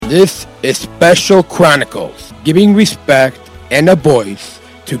This is Special Chronicles, giving respect and a voice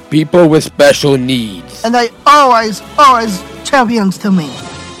to people with special needs. And they always champions to me.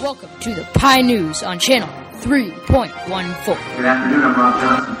 Welcome to the Pie News on Channel 3.14. Good afternoon, I'm Rob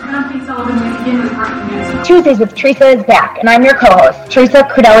Johnson. And I'm Pete Sullivan. We begin with breaking news. Tuesdays with Teresa is back, and I'm your co-host, Teresa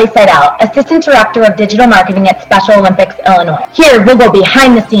Crudelli-Seidel, Assistant Director of Digital Marketing at Special Olympics, Illinois. Here, we'll go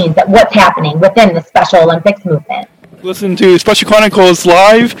behind the scenes at what's happening within the Special Olympics movement. Listen to Special Chronicles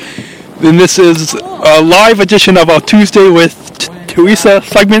Live, and this is a live edition of our Tuesday with Teresa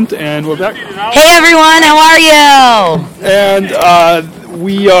segment, and we're back. Hey everyone, how are you? And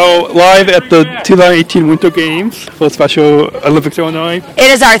we are live at the 2018 Winter Games for Special Olympics Illinois.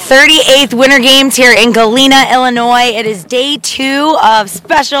 It is our 38th Winter Games here in Galena, Illinois. It is day 2 of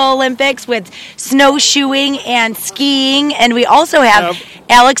Special Olympics with snowshoeing and skiing, and we also have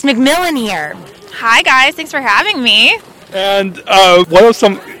Alex McMillan here. Hi guys, thanks for having me. And what are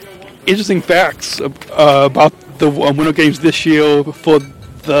some interesting facts about the Winter Games this year for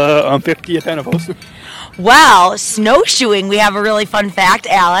the 50th anniversary? Well, snowshoeing, we have a really fun fact,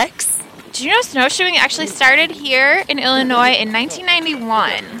 Alex. Did you know snowshoeing actually started here in Illinois in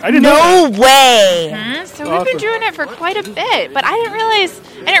 1991? I didn't know that. No way. So we've been doing it for quite a bit, but I didn't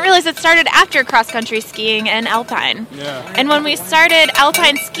realize it started after cross-country skiing and alpine. Yeah. And when we started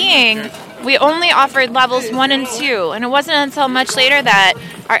alpine skiing, we only offered levels 1 and 2, and it wasn't until much later that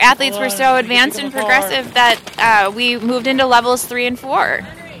our athletes were so advanced and progressive that we moved into levels 3 and 4.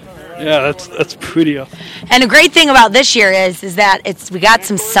 Yeah, that's pretty awesome. And the great thing about this year is that we got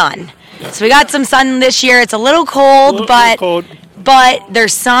some sun. So we got some sun this year. It's a little cold, but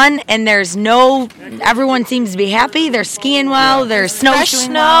there's sun and everyone seems to be happy. They're skiing well. They're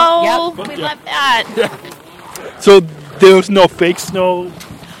snowshoeing well. Yep. We love that. Yeah. So there's no fake snow?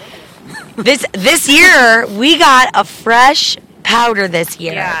 This year, we got a fresh powder this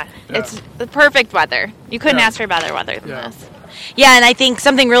year. Yeah. It's the perfect weather. You couldn't ask for better weather than this. Yeah, and I think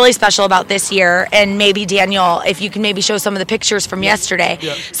something really special about this year, and maybe Daniel, if you can maybe show some of the pictures from yesterday.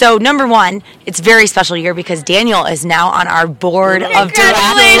 Yeah. So, number one, it's a very special year because Daniel is now on our board of directors.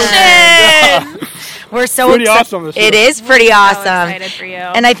 Congratulations! We're so pretty awesome this year. It is pretty awesome. So excited for you.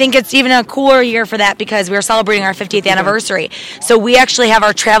 And I think it's even a cooler year for that because we're celebrating our 50th anniversary. So we actually have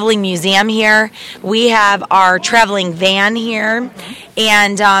our traveling museum here. We have our traveling van here.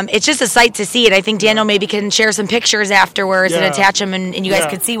 And it's just a sight to see it. I think Daniel maybe can share some pictures afterwards and attach them, and you guys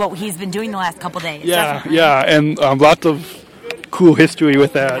could see what he's been doing the last couple days. Yeah, and lots of cool history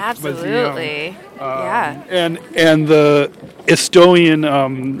with that. Absolutely. And the Estonian...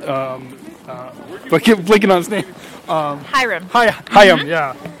 I keep blinking on his name. Hiram. Hiram,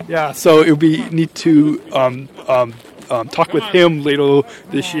 yeah. So it would be neat to talk with him later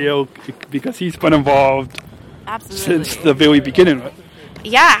this year because he's been involved since the very beginning.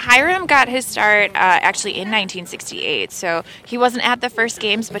 Yeah, Hiram got his start actually in 1968. So he wasn't at the first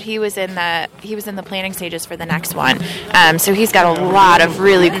games, but he was in the planning stages for the next one. So he's got a lot of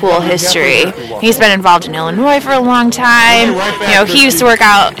really cool history. He's been involved in Illinois for a long time. You know, he used to work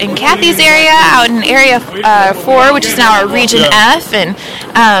out in Kathy's area, out in Area 4, which is now our Region F,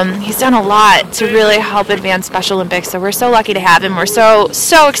 and he's done a lot to really help advance Special Olympics. So we're so lucky to have him. We're so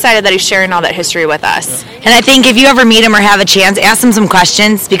excited that he's sharing all that history with us. And I think if you ever meet him or have a chance, ask him some questions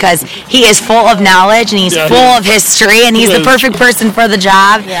because he is full of knowledge and he's full of history and he's the perfect person for the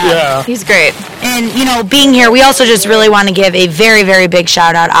job. Yeah. He's great. And, you know, being here, we also just really want to give a very, very big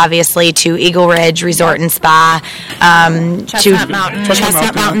shout out, obviously, to Eagle Ridge Resort and Spa, Chestnut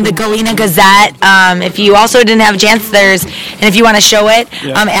Mountain, the Galena Gazette. If you also didn't have a chance, and if you want to show it,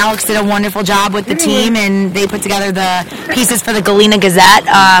 Alex did a wonderful job with the team and they put together the pieces for the Galena Gazette,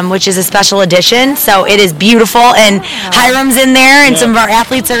 which is a special edition. So it is beautiful, and Hiram's in there, and some of our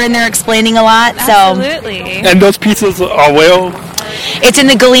athletes are in there explaining a lot. Absolutely. And those pieces are it's in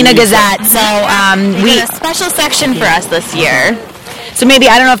the Galena Gazette. So we have a special section for us this year. So maybe,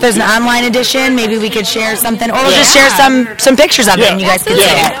 I don't know if there's an online edition, maybe we could share something, or we'll just share some pictures of it and you guys can see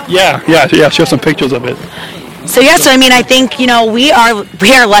it. Yeah, share some pictures of it. So I mean, I think, you know, we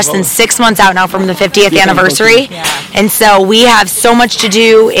are less than 6 months out now from the 50th anniversary. And so we have so much to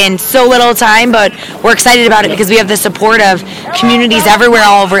do in so little time, but we're excited about it because we have the support of communities everywhere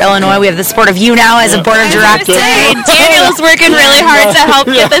all over Illinois. We have the support of you now as a board of directors. Daniel's working really hard to help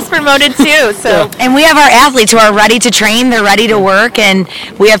get this promoted too. And we have our athletes who are ready to train, they're ready to work, and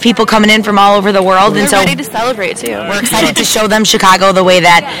we have people coming in from all over the world. We're ready to celebrate too. We're excited to show them Chicago the way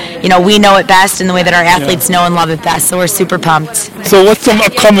that, you know, we know it best and the way that our athletes know and love it best. So we're super pumped. So what's some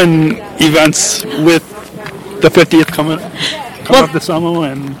upcoming events with the 50th coming up this summer?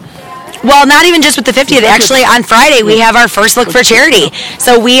 And Well, not even just with the 50th. Actually, on Friday, we have our first look for charity.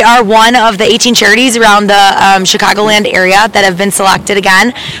 So we are one of the 18 charities around the Chicagoland area that have been selected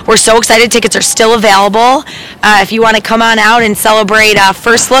again. We're so excited. Tickets are still available. If you want to come on out and celebrate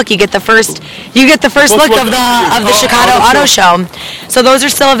first look, you get the first look of the Chicago Auto Show. So those are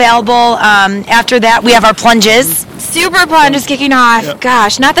still available. After that, we have our plunges. Super Plunge is kicking off. Yep.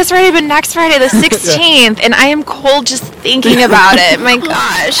 Gosh, not this Friday, but next Friday, the 16th. And I am cold just thinking about it. My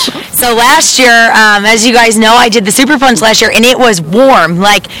gosh. So last year, as you guys know, I did the Super Plunge last year, and it was warm.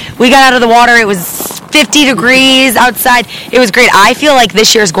 Like, we got out of the water, it was 50 degrees outside. It was great. I feel like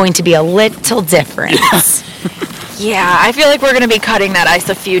this year is going to be a little different. Yeah, I feel like we're going to be cutting that ice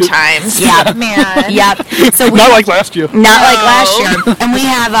a few times. Yeah, man. Yep. So Not like last year. Not like last year. And we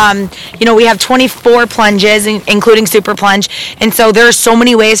have, we have 24 plunges, including Super Plunge. And so there are so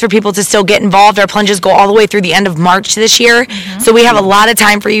many ways for people to still get involved. Our plunges go all the way through the end of March this year. Mm-hmm. So we have a lot of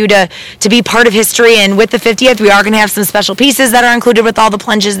time for you to be part of history. And with the 50th, we are going to have some special pieces that are included with all the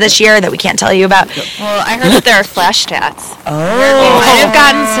plunges this year that we can't tell you about. Yep. Well, I heard that there are flash tats. Oh. I've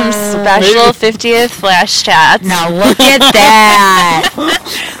gotten some special 50th flash tats. Now look at that.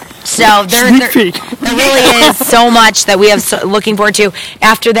 So there really is so much that we have looking forward to.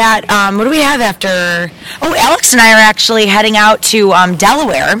 After that, what do we have after? Oh, Alex and I are actually heading out to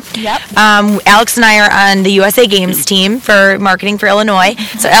Delaware. Yep. Alex and I are on the USA Games team for marketing for Illinois.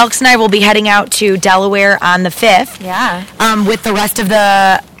 So Alex and I will be heading out to Delaware on the 5th. Yeah. With the rest of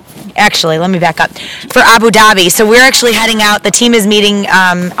the... Actually, let me back up. For Abu Dhabi. So we're actually heading out. The team is meeting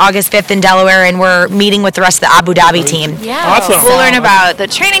August 5th in Delaware, and we're meeting with the rest of the Abu Dhabi team. Yeah. Awesome. We'll learn about the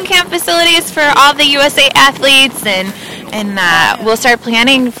training camp facilities for all the USA athletes, and we'll start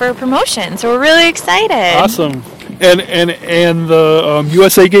planning for promotion. So we're really excited. Awesome. And the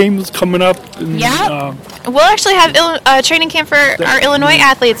USA Games coming up. Yeah. We'll actually have a training camp for our Illinois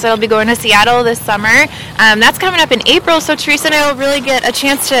athletes that'll be going to Seattle this summer. That's coming up in April, so Teresa and I will really get a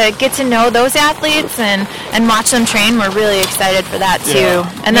chance to get to know those athletes and watch them train. We're really excited for that, too. Yeah.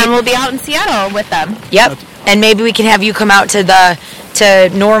 And then we'll be out in Seattle with them. Yep. And maybe we can have you come out to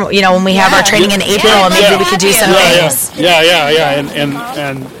normal, when we have our training in April, and maybe we could do some things. Yeah.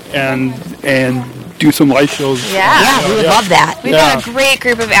 And do some live shows. Yeah, we would love that. We've got a great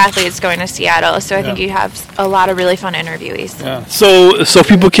group of athletes going to Seattle, so I think you have a lot of really fun interviewees. Yeah. So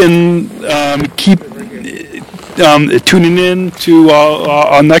people can keep tuning in to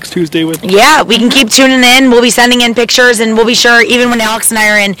on next Tuesday with. Yeah, we can keep tuning in. We'll be sending in pictures, and we'll be sure, even when Alex and I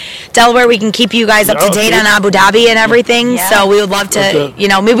are in Delaware, we can keep you guys up to date on Abu Dhabi and everything. Yeah. So we would love to,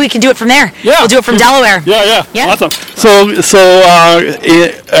 maybe we can do it from there. Yeah. We'll do it from Delaware. Yeah. Awesome.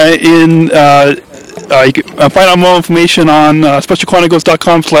 You can find out more information on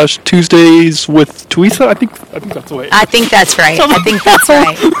specialchronicles.com/TuesdayswithTeresa. I think that's the way. I think that's right. I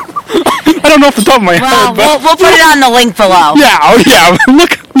don't know off the top of my head. But we'll put it on the link below. Yeah.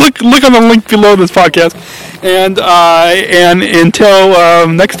 Look on the link below this podcast. And until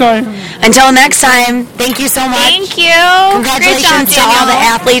next time. Until next time, thank you so much. Thank you. Congratulations to all the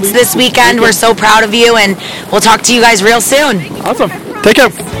athletes this weekend. We're so proud of you, and we'll talk to you guys real soon. Awesome. Take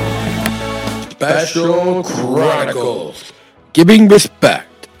care. Special Chronicles, giving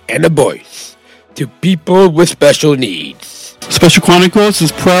respect and a voice to people with special needs. Special Chronicles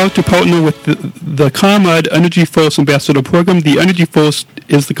is proud to partner with the ComEd Energy First Ambassador Program. The Energy First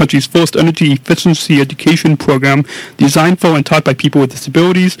is the country's first energy efficiency education program designed for and taught by people with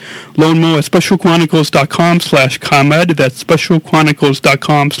disabilities. Learn more at specialchronicles.com/ComEd. That's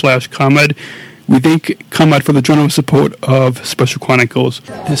specialchronicles.com/ComEd. We thank ComEd for the generous support of Special Chronicles.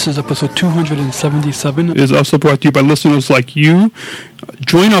 This is episode 277. It is also brought to you by listeners like you.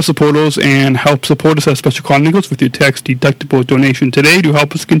 Join our supporters and help support us at Special Chronicles with your tax-deductible donation today to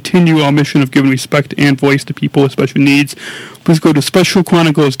help us continue our mission of giving respect and voice to people with special needs. Please go to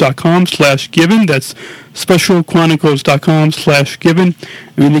specialchronicles.com/given. That's specialchronicles.com/given.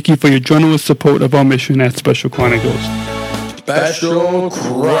 And we thank you for your generous support of our mission at Special Chronicles. Special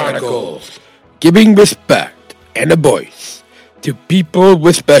Chronicles, giving respect and a voice to people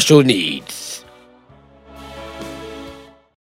with special needs.